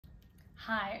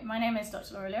Hi, my name is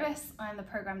Dr. Laura Lewis. I'm the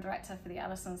Program Director for the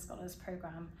Ellison Scholarship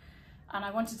Program. And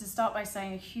I wanted to start by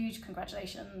saying a huge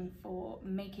congratulations for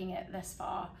making it this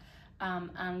far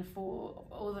and for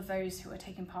all of those who are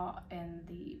taking part in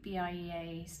the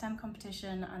BIEA STEM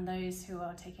competition and those who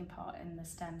are taking part in the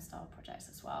STEM style projects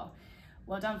as well.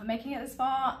 Well done for making it this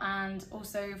far, and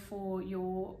also for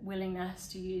your willingness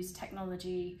to use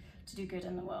technology to do good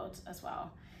in the world as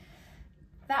well.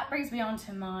 That brings me on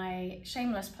to my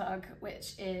shameless plug,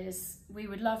 which is we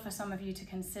would love for some of you to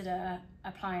consider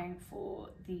applying for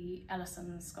the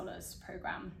Ellison Scholars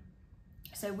Program.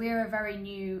 So we're a very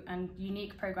new and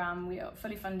unique program. We are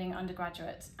fully funding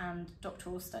undergraduate and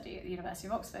doctoral study at the University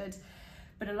of Oxford.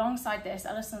 But alongside this,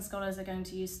 Ellison Scholars are going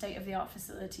to use state-of-the-art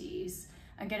facilities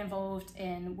and get involved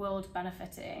in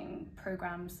world-benefiting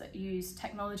programs that use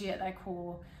technology at their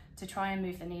core to try and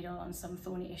move the needle on some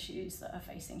thorny issues that are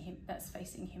facing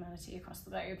humanity across the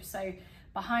globe. So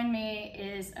behind me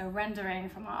is a rendering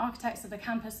from our architects of the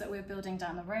campus that we're building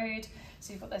down the road.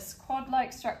 So you've got this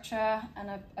quad-like structure and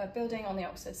a building on the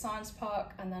Oxford Science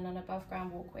Park, and then an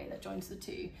above-ground walkway that joins the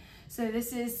two. So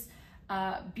this is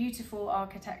beautiful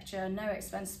architecture, no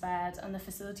expense spared, and the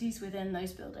facilities within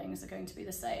those buildings are going to be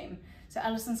the same. So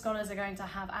Ellison Scholars are going to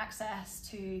have access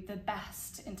to the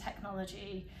best in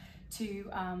technology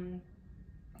to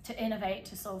innovate,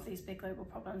 to solve these big global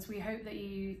problems. We hope that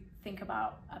you think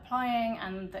about applying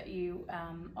and that you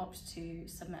opt to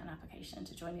submit an application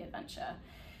to join the adventure.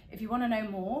 If you want to know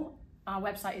more, our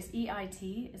website is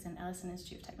EIT, as in Ellison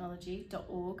Institute of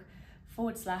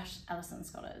Technology.org/Ellison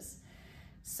Scholars.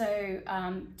 So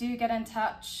do get in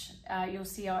touch. You'll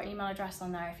see our email address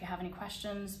on there if you have any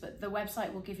questions, but the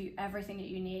website will give you everything that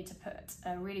you need to put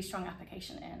a really strong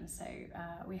application in. So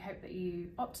we hope that you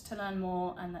opt to learn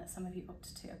more and that some of you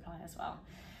opt to apply as well.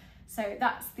 So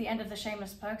that's the end of the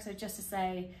shameless plug. So just to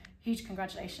say, huge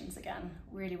congratulations again,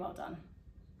 really well done.